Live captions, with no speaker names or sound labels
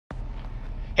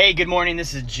Hey, good morning.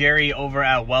 This is Jerry over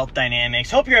at Wealth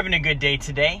Dynamics. Hope you're having a good day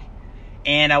today.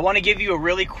 And I want to give you a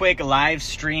really quick live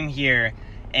stream here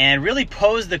and really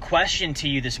pose the question to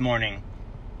you this morning.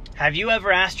 Have you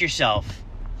ever asked yourself,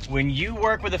 when you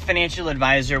work with a financial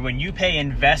advisor, when you pay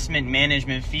investment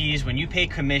management fees, when you pay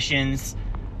commissions,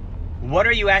 what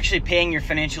are you actually paying your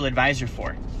financial advisor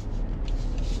for?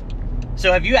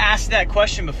 So have you asked that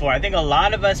question before? I think a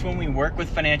lot of us, when we work with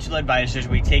financial advisors,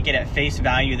 we take it at face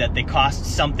value that they cost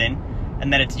something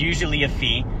and that it's usually a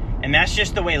fee. And that's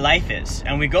just the way life is.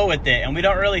 And we go with it and we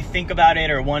don't really think about it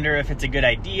or wonder if it's a good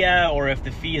idea or if the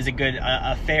fee is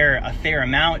a fair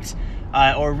amount,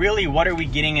 or really what are we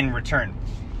getting in return?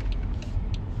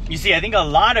 You see, I think a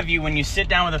lot of you, when you sit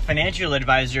down with a financial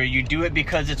advisor, you do it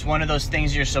because it's one of those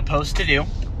things you're supposed to do.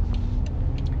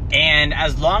 And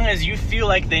as long as you feel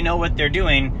like they know what they're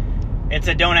doing, it's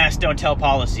a don't ask, don't tell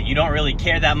policy. You don't really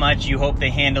care that much. You hope they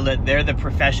handle it. They're the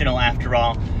professional after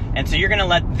all. And so you're going to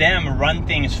let them run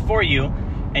things for you.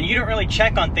 And you don't really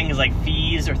check on things like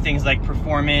fees or things like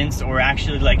performance or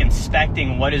actually like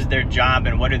inspecting what is their job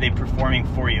and what are they performing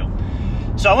for you.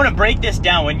 So I want to break this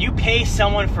down. When you pay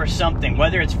someone for something,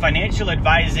 whether it's financial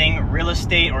advising, real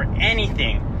estate, or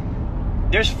anything,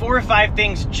 there's 4 or 5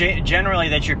 things generally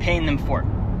that you're paying them for.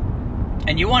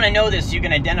 And you want to know this so you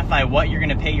can identify what you're going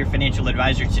to pay your financial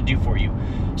advisor to do for you.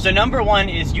 So number one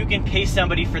is you can pay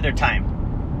somebody for their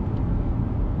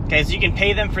time. Okay, so you can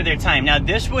pay them for their time. Now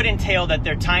this would entail that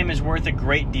their time is worth a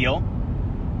great deal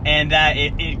and that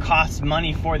it costs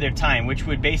money for their time, which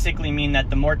would basically mean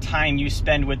that the more time you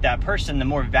spend with that person, the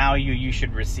more value you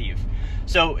should receive.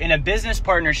 So in a business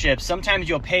partnership, sometimes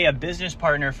you'll pay a business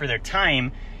partner for their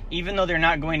time, even though they're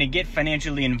not going to get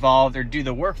financially involved or do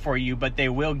the work for you, but they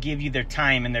will give you their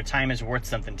time and their time is worth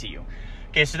something to you.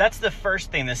 Okay, so that's the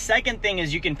first thing. The second thing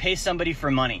is you can pay somebody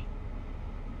for money.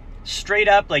 Straight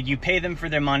up, like you pay them for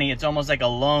their money. It's almost like a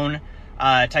loan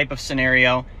type of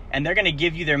scenario, and they're gonna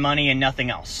give you their money and nothing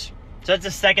else. So that's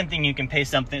the second thing you can pay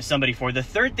somebody for. The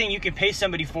third thing you can pay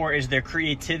somebody for is their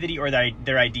creativity or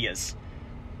their ideas.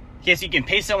 Okay, so you can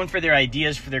pay someone for their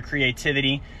ideas, for their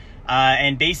creativity.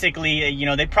 And basically, you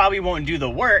know, they probably won't do the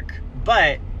work,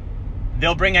 but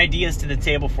they'll bring ideas to the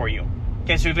table for you.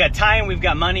 Okay, so we've got time, we've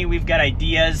got money, we've got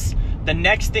ideas. The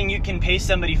next thing you can pay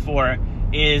somebody for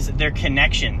is their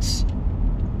connections.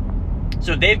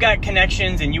 So if they've got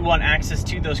connections and you want access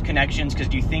to those connections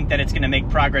because you think that it's going to make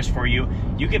progress for you,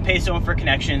 you can pay someone for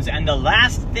connections. And the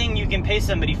last thing you can pay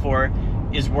somebody for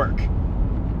is work.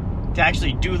 To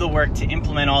actually do the work, to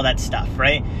implement all that stuff,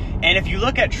 right? And if you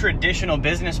look at traditional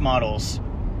business models,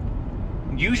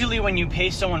 usually when you pay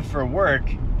someone for work,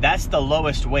 that's the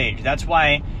lowest wage. That's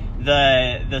why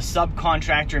the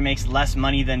subcontractor makes less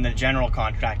money than the general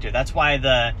contractor. That's why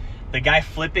the guy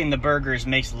flipping the burgers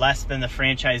makes less than the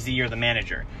franchisee or the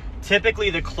manager. Typically,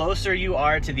 the closer you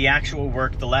are to the actual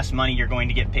work, the less money you're going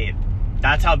to get paid.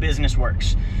 That's how business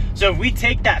works. So if we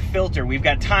take that filter, we've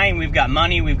got time, we've got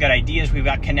money, we've got ideas, we've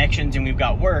got connections, and we've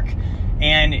got work,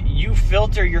 and you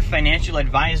filter your financial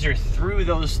advisor through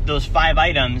those 5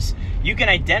 items, you can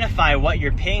identify what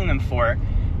you're paying them for,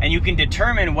 and you can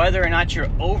determine whether or not you're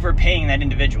overpaying that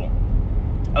individual.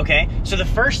 Okay, so the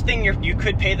first thing you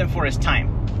could pay them for is time.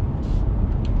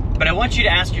 But I want you to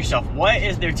ask yourself, what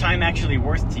is their time actually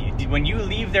worth to you? When you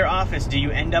leave their office, do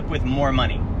you end up with more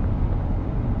money?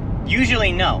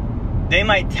 Usually no. They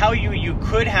might tell you you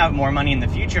could have more money in the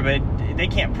future, but they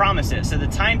can't promise it. So the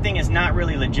time thing is not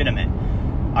really legitimate.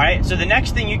 All right, so the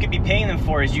next thing you could be paying them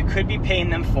for is you could be paying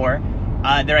them for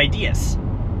their ideas.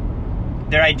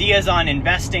 Their ideas on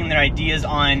investing, their ideas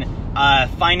on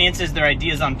finances, their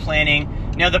ideas on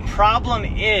planning. Now the problem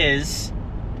is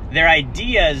their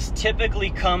ideas typically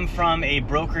come from a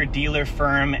broker-dealer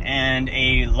firm and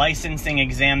a licensing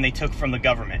exam they took from the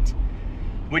government,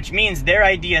 which means their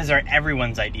ideas are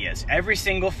everyone's ideas. Every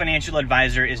single financial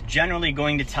advisor is generally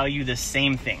going to tell you the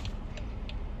same thing.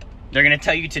 They're going to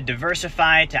tell you to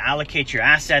diversify, to allocate your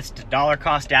assets, to dollar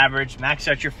cost average, max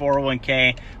out your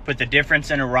 401k, put the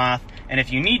difference in a Roth, and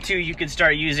if you need to, you can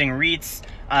start using REITs,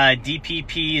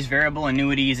 DPPs, variable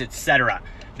annuities, etc.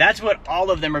 That's what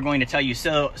all of them are going to tell you.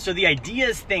 So the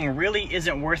ideas thing really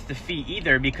isn't worth the fee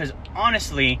either, because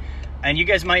honestly, and you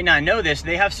guys might not know this,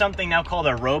 they have something now called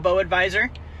a robo-advisor.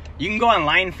 You can go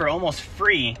online for almost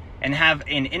free and have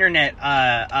an internet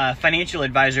financial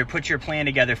advisor put your plan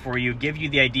together for you, give you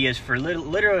the ideas for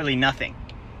literally nothing.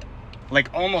 Like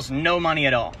almost no money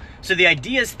at all. So the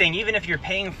ideas thing, even if you're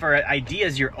paying for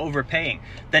ideas, you're overpaying.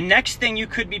 The next thing you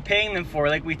could be paying them for,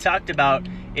 like we talked about,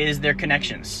 is their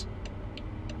connections.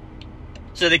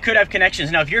 So they could have connections.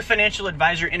 Now, if your financial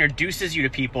advisor introduces you to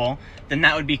people, then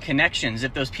that would be connections.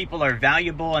 If those people are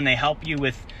valuable and they help you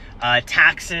with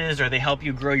taxes, or they help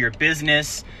you grow your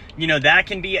business, you know, that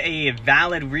can be a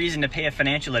valid reason to pay a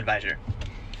financial advisor.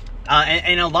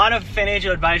 And a lot of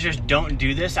financial advisors don't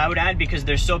do this, I would add, because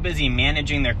they're so busy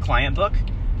managing their client book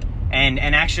and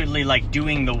actually like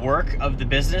doing the work of the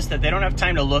business that they don't have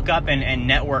time to look up and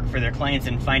network for their clients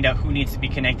and find out who needs to be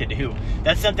connected to who.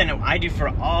 That's something that I do for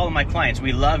all of my clients.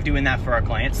 We love doing that for our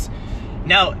clients.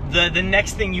 Now, the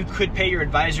next thing you could pay your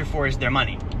advisor for is their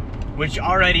money, which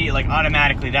already, like,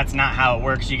 automatically, that's not how it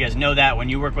works. You guys know that when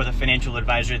you work with a financial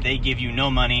advisor, they give you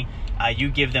no money. You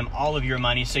give them all of your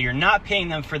money. So you're not paying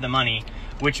them for the money,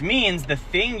 which means the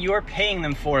thing you're paying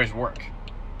them for is work.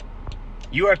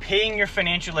 You are paying your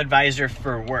financial advisor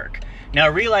for work. Now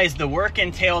realize the work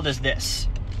entailed is this: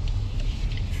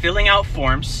 filling out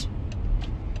forms,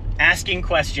 asking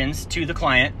questions to the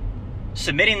client,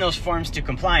 submitting those forms to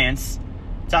compliance,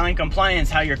 telling compliance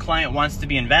how your client wants to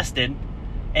be invested,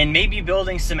 and maybe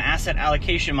building some asset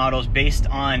allocation models based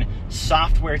on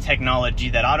software technology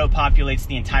that auto-populates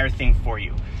the entire thing for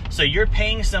you. So you're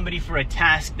paying somebody for a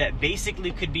task that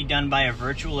basically could be done by a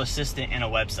virtual assistant and a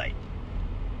website,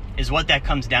 is what that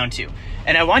comes down to.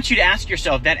 And I want you to ask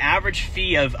yourself, that average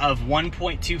fee of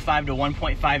 1.25 to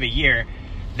 1.5 a year,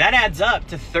 that adds up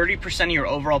to 30% of your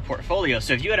overall portfolio.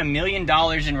 So if you had $1 million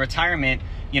in retirement,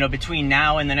 you know, between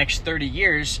now and the next 30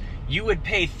 years, you would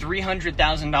pay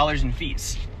 $300,000 in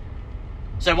fees.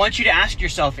 So I want you to ask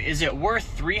yourself, is it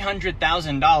worth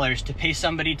 $300,000 to pay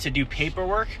somebody to do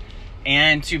paperwork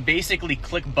and to basically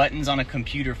click buttons on a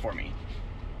computer for me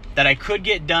that I could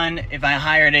get done if I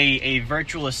hired a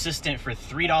virtual assistant for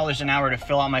 $3 an hour to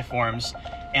fill out my forms,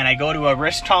 and I go to a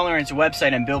risk tolerance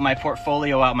website and build my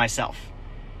portfolio out myself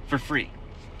for free?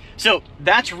 So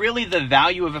that's really the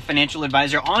value of a financial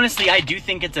advisor. Honestly, I do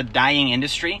think it's a dying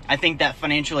industry. I think that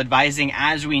financial advising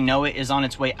as we know it is on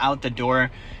its way out the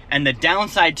door. And the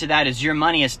downside to that is your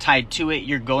money is tied to it.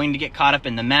 You're going to get caught up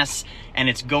in the mess, and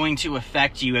it's going to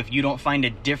affect you if you don't find a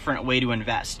different way to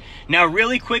invest. Now,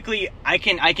 really quickly, I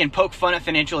can poke fun at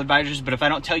financial advisors, but if I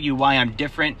don't tell you why I'm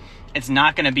different, it's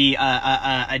not going to be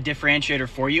a differentiator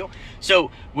for you.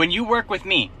 So when you work with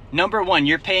me, number one,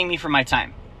 you're paying me for my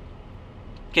time.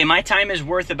 Okay, my time is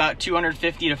worth about $250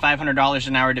 to $500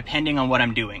 an hour, depending on what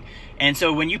I'm doing. And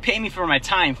so when you pay me for my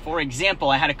time, for example,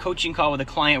 I had a coaching call with a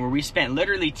client where we spent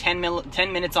literally 10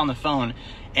 minutes on the phone.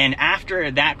 And after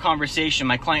that conversation,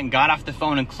 my client got off the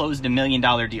phone and closed $1 million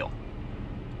deal.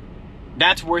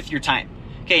 That's worth your time.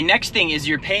 Okay, next thing is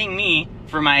you're paying me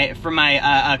for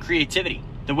my creativity.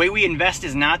 The way we invest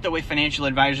is not the way financial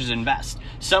advisors invest.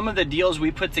 Some of the deals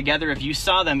we put together, if you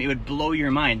saw them, it would blow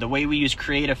your mind. The way we use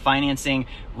creative financing,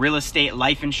 real estate,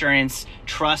 life insurance,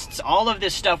 trusts, all of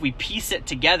this stuff, we piece it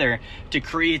together to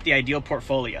create the ideal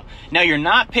portfolio. Now, you're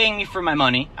not paying me for my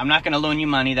money. I'm not going to loan you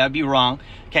money. That would be wrong.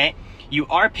 Okay? You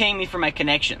are paying me for my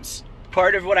connections.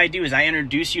 Part of what I do is I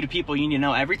introduce you to people you need to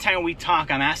know. Every time we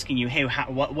talk, I'm asking you, hey,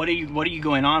 what are you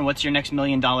going on? What's your next $1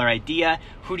 million idea?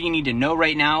 Who do you need to know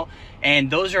right now?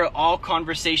 And those are all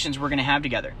conversations we're going to have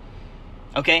together.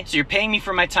 Okay, so you're paying me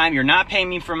for my time. You're not paying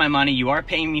me for my money. You are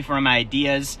paying me for my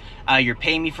ideas. You're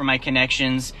paying me for my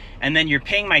connections. And then you're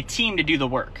paying my team to do the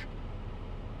work.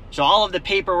 So all of the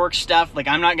paperwork stuff, like,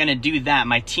 I'm not going to do that.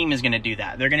 My team is going to do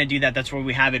that. They're going to do that. That's where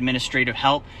we have administrative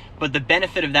help. But the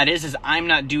benefit of that is I'm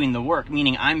not doing the work,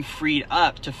 meaning I'm freed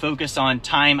up to focus on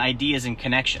time, ideas, and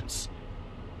connections.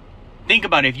 Think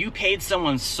about it. If you paid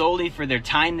someone solely for their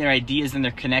time, their ideas, and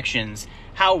their connections,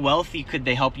 how wealthy could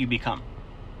they help you become?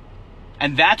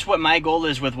 And that's what my goal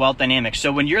is with Wealth DynamX.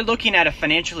 So when you're looking at a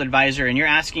financial advisor and you're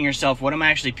asking yourself, what am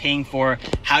I actually paying for?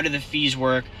 How do the fees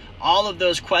work? All of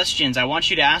those questions, I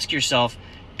want you to ask yourself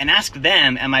and ask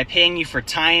them, am I paying you for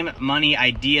time, money,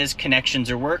 ideas, connections,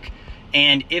 or work?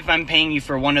 And if I'm paying you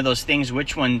for one of those things,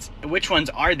 which ones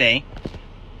are they?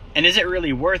 And is it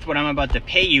really worth what I'm about to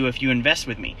pay you if you invest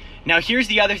with me? Now, here's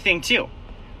the other thing too.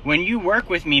 When you work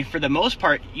with me, for the most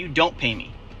part, you don't pay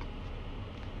me.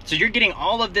 So you're getting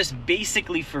all of this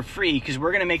basically for free because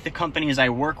we're going to make the companies I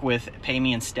work with pay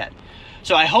me instead.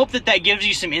 So I hope that gives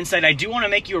you some insight. I do want to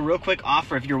make you a real quick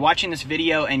offer. If you're watching this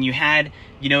video and you had,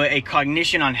 a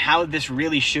cognition on how this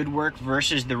really should work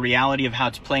versus the reality of how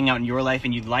it's playing out in your life,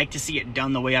 and you'd like to see it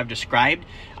done the way I've described,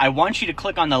 I want you to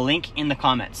click on the link in the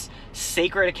comments,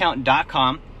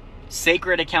 sacredaccount.com.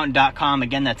 sacredaccount.com.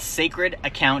 Again, that's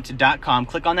sacredaccount.com.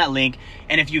 Click on that link,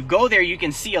 and if you go there, you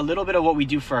can see a little bit of what we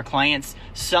do for our clients,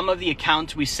 some of the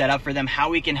accounts we set up for them, how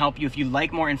we can help you. If you'd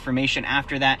like more information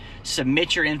after that,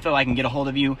 submit your info. I can get a hold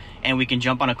of you and we can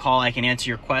jump on a call. I can answer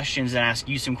your questions and ask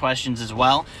you some questions as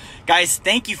well. Guys,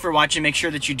 thank you for watching. Make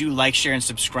sure that you do like, share, and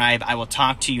subscribe. I will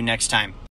talk to you next time.